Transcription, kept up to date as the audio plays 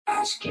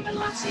Ash, Kip and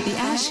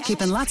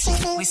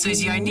Lutzi with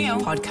Susie O'Neill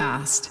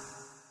podcast.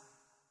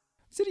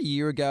 Is it a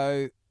year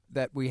ago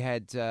that we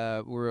had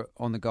were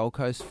on the Gold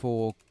Coast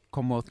for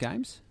Commonwealth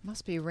Games?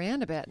 Must be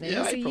around about now. Yeah, It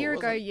was April, a year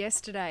wasn't ago it?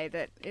 yesterday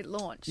that it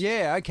launched.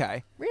 Yeah,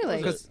 okay. Really?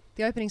 Because-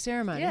 The opening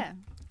ceremony? Yeah.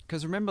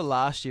 Because remember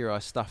last year I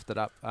stuffed it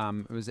up.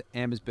 It was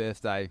Amber's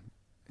birthday,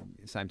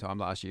 same time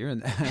last year,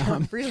 and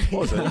Really?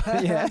 Was it?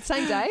 Yeah.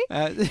 Same day?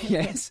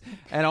 yes.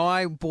 And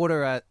I bought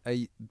her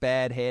a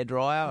bad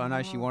hairdryer. I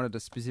know she wanted a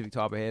specific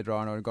type of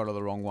hairdryer, and I got her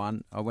the wrong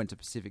one. I went to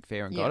Pacific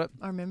Fair and got Yeah, it.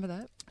 I remember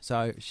that.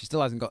 So she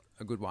still hasn't got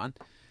a good one.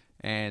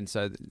 And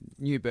so the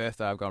new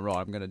birthday, I've gone, right,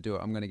 I'm going to do it.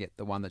 I'm going to get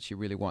the one that she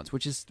really wants,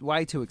 which is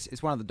way too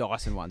it's one of the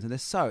Dyson ones, and they're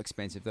so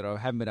expensive that I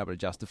haven't been able to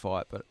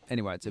justify it. But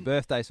anyway, it's her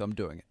birthday, so I'm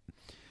doing it.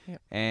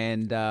 Yep.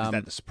 And Is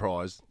that the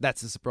surprise?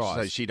 that's a surprise.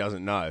 So she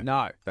doesn't know.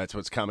 No. That's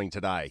what's coming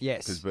today.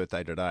 Yes. Because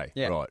birthday today.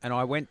 Yeah. Right. And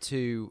I went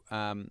to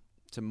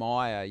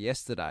Myer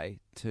yesterday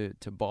to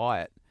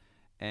buy it,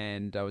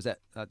 and I was at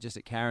just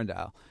at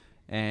Carindale,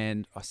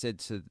 and I said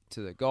to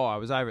the guy, I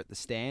was over at the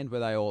stand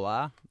where they all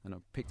are, and I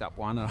picked up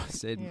one, and I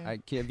said, Yeah. hey,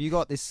 kid, have you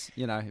got this?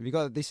 Have you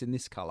got this in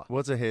this colour?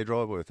 What's a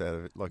hairdryer worth out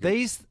of it? Like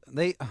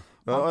Let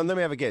let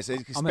me have a guess.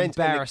 It's I'm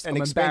embarrassed. An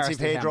I'm expensive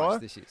embarrassed at how much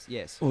hairdryer? this is.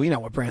 Yes. Well, you know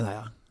what brand they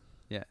are.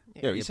 Yeah.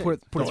 Yeah, you Yeah, said put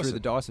it through Dyson. the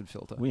Dyson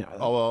filter. We know that.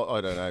 Oh, well, I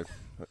don't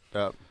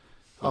know.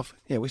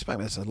 Yeah, we spoke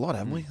about this a lot,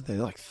 haven't we? They're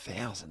like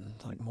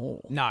thousands, like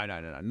more. No,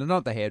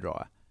 not the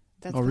hairdryer.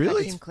 That's Oh, the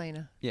really? vacuum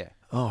cleaner. Yeah.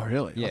 Oh,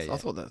 really? Yeah, I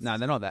thought that. No,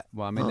 they're not that.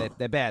 Well, I mean,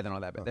 they're bad. They're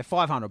not that bad. They're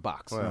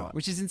 $500, Wow.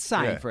 which is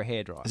insane Yeah. for a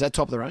hairdryer. Is that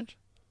top of the range?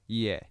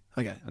 Yeah.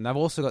 Okay. And they've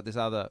also got this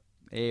other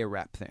air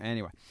wrap thing.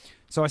 Anyway,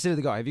 so I said to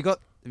the guy, "Have you got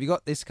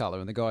this color?"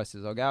 And the guy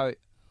says, "I'm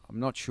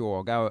not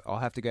sure. I'll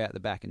have to go out the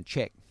back and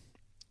check."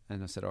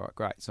 And I said, "All right,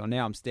 great." So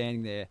now I'm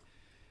standing there,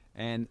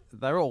 and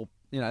they're all,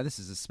 this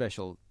is a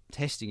special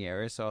testing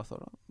area. So I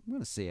thought, I'm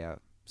going to see how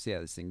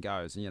this thing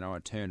goes. And I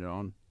turned it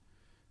on,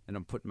 and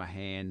I'm putting my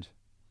hand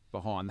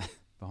behind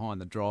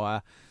the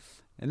dryer,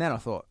 and then I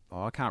thought,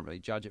 I can't really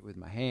judge it with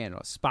my hand. I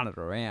spun it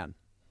around,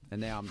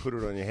 and now I'm Put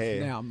it on your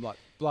hair. now I'm like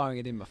blowing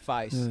it in my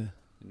face.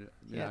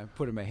 Yeah.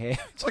 Putting my hair.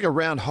 It's like a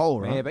round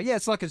hole, right? Yeah, but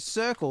it's like a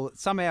circle. It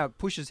somehow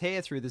pushes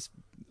hair through this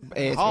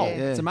Air hole. through,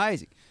 yeah. It's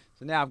amazing.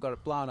 So now I've got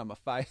it blown on my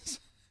face.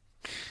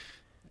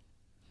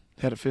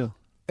 How'd it feel?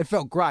 It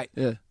felt great.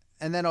 Yeah.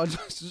 And then I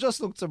just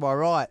looked to my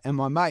right, and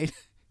my mate,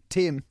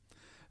 Tim,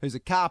 who's a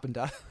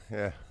carpenter,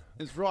 Yeah.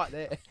 is right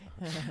there.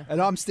 And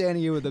I'm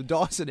standing here with a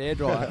Dyson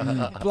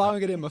hairdryer,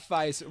 blowing it in my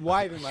face,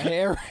 waving my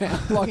hair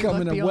around like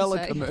I'm in a Beyonce.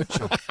 Weller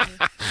commercial.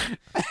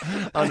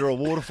 Under a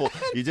waterfall.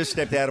 You just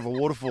stepped out of a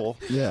waterfall.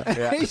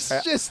 Yeah. He's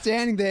just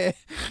standing there,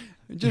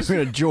 Just in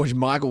a George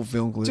Michael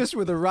film clip. just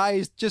with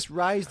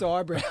raised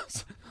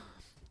eyebrows.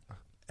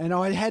 And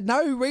I had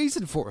no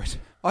reason for it.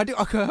 I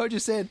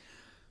just said,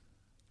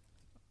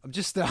 I'm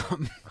just testing.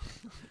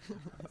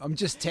 I'm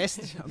just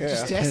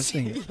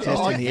testing. testing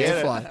the get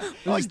it. airflow.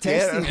 I Just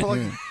get testing. it.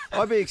 Like,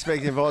 I'd be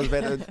expecting if I was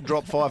about to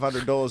drop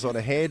 $500 on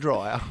a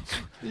hairdryer.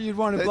 You'd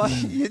want to blow.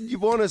 You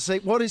want to see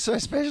what is so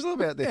special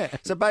about this. Yeah.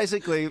 So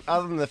basically,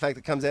 other than the fact that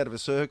it comes out of a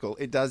circle,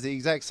 it does the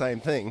exact same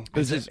thing.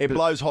 But it's- It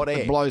blows hot air.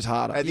 It blows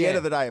harder. At the Yeah. end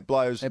of the day, it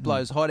blows. It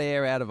blows hot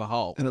air out of a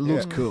hole. and it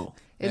looks cool.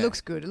 It Yeah.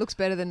 looks good. It looks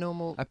better than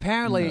normal.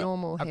 Apparently,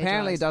 normal hair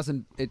apparently dryers.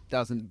 it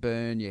doesn't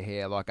burn your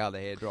hair like other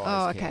hair dryers.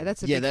 Oh, can. okay.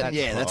 That's a Yeah, big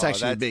that's Oh,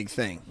 actually a that's- big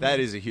thing.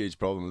 That is a huge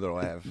problem that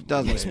I have.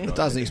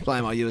 Doesn't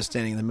explain why you were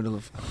standing in the middle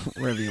of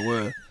wherever you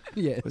were.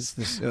 yes. Was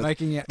this,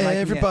 Making it.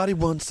 everybody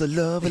wants a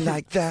lover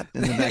like that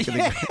in the back of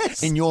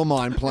the in your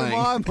mind In playing.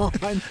 my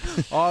mind,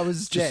 I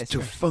was Just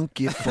too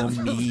funky for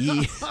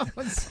me. I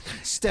was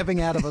stepping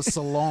out of a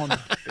salon,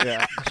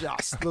 Yeah.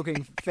 just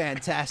looking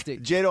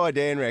fantastic. Jedi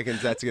Dan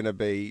reckons that's going to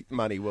be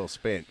money well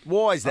spent.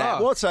 Why is that?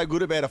 Oh. What's so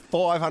good about a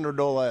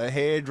 $500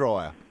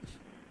 hairdryer?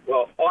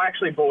 Well, I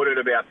actually bought it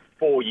about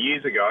 4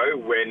 years ago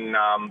when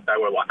they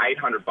were like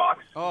 $800.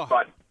 Oh.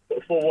 But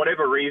for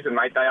whatever reason,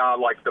 mate, they are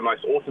like the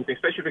most awesome thing,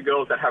 especially for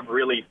girls that have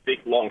really thick,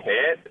 long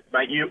hair.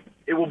 Mate,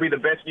 it will be the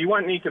best. You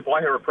won't need to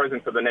buy her a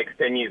present for the next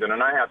 10 years, and I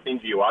know how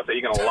stingy you are, so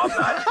you're going to love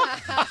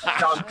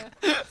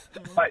that.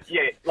 But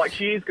yeah, like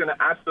she is going to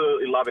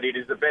absolutely love it. It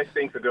is the best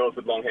thing for girls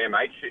with long hair,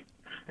 mate.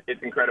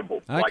 It's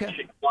incredible.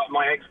 Okay. Like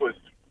my ex was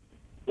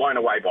blown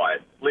away by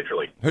it,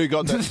 literally. Who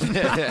got that?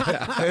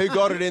 Who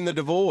got it in the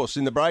divorce,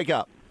 in the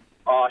breakup?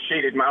 Oh,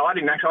 she did, mate. I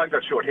didn't actually. I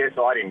got short hair,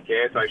 so I didn't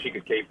care, so she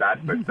could keep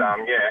that. But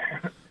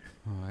yeah.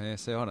 Oh, yeah,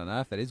 so I don't know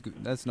if that is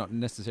good. That's not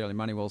necessarily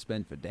money well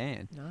spent for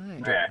Dan.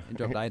 No. Yeah. He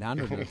dropped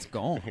 800 and it's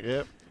gone.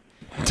 Yep.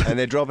 And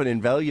they're dropping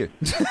in value.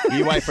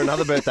 You wait for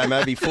another birthday,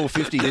 maybe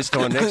 $450 this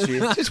time next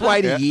year. Just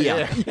wait a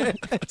year.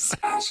 The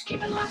Ash,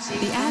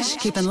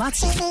 Kip and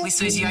Lutzi with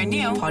Susie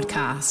O'Neill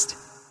podcast.